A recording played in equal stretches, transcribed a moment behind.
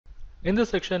In this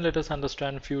section, let us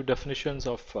understand few definitions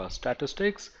of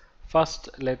statistics. First,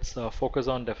 let's focus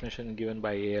on definition given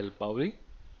by A.L. Pauli.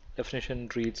 Definition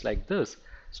reads like this: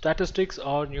 statistics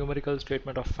are numerical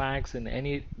statement of facts in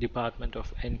any department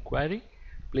of inquiry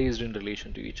placed in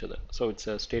relation to each other. So it's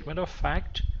a statement of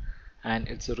fact and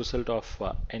it's a result of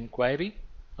inquiry.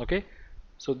 Okay,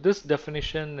 so this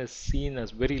definition is seen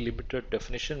as very limited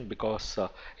definition because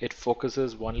it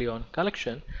focuses only on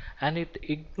collection and it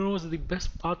ignores the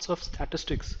best parts of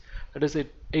statistics. That is,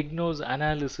 it ignores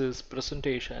analysis,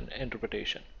 presentation,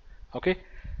 interpretation. Okay,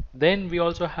 then we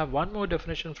also have one more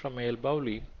definition from A.L.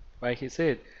 Bowley, where he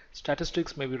said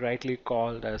statistics may be rightly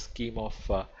called a scheme of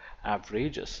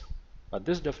averages. But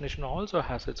this definition also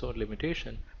has its own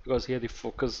limitation because here the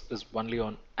focus is only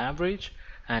on average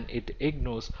and it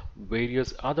ignores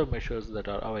various other measures that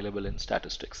are available in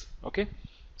statistics. Okay,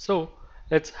 so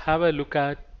let's have a look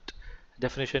at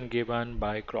definition given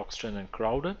by Croxton and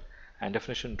Crowden, and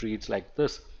definition reads like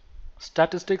this: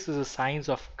 statistics is a science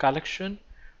of collection,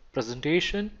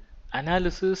 presentation,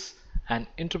 analysis and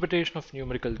interpretation of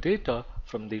numerical data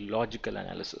from the logical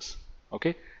analysis.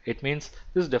 Okay, it means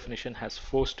this definition has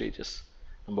four stages.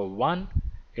 Number one,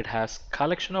 it has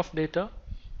collection of data.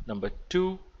 Number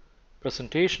two,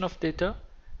 presentation of data.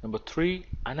 Number three,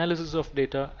 analysis of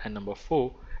data. And number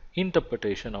four,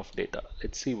 interpretation of data.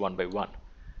 Let's see one by one.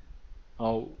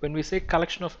 Now, when we say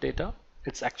collection of data,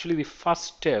 it's actually the first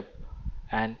step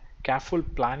and careful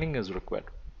planning is required.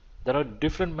 There are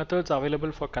different methods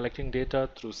available for collecting data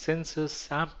through census,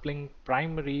 sampling,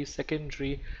 primary,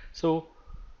 secondary. So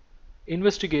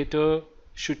investigator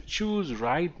should choose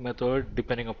right method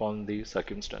depending upon the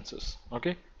circumstances.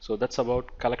 Okay, so that's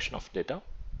about collection of data.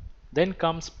 Then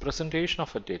comes presentation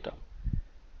of a data.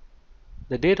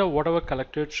 The data whatever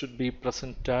collected should be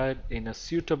presented in a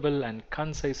suitable and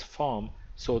concise form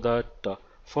so that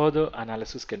further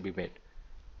analysis can be made.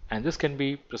 And this can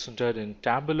be presented in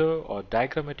tabular or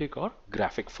diagrammatic or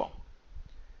graphic form.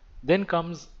 Then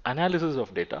comes analysis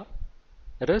of data.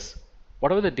 That is,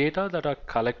 whatever the data that are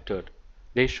collected,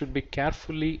 they should be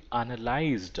carefully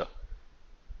analyzed.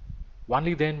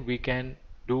 Only then we can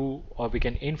do or we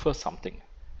can infer something.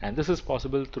 And this is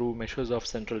possible through measures of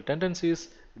central tendencies,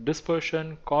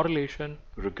 dispersion, correlation,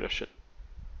 regression.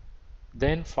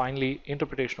 Then finally,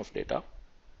 interpretation of data.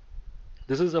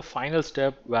 This is the final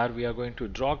step where we are going to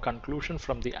draw conclusion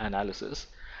from the analysis,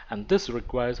 and this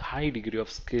requires high degree of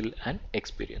skill and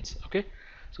experience. Okay,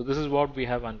 so this is what we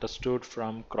have understood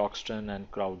from Croxton and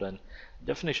Crowden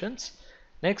definitions.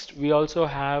 Next, we also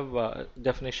have a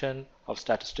definition of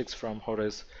statistics from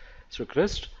Horace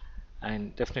Silchrist,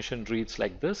 and definition reads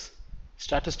like this: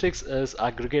 statistics is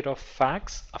aggregate of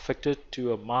facts affected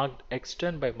to a marked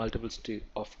extent by multiplicity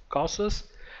of causes,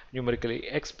 numerically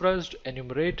expressed,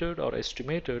 enumerated or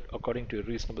estimated according to a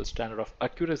reasonable standard of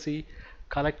accuracy,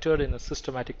 collected in a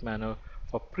systematic manner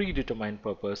for predetermined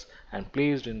purpose and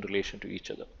placed in relation to each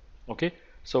other. Okay,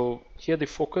 so here the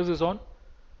focus is on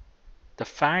the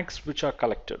facts which are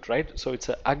collected, right? So it's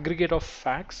an aggregate of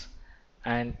facts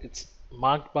and it's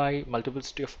marked by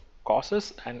multiplicity of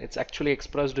causes and it's actually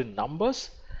expressed in numbers.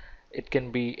 It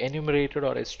can be enumerated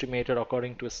or estimated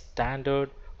according to a standard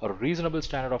or reasonable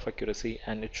standard of accuracy,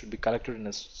 and it should be collected in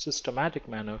a systematic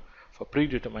manner for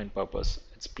predetermined purpose.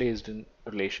 It's placed in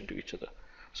relation to each other.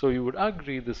 So you would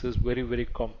agree this is very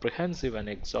comprehensive and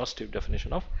exhaustive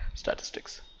definition of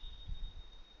statistics.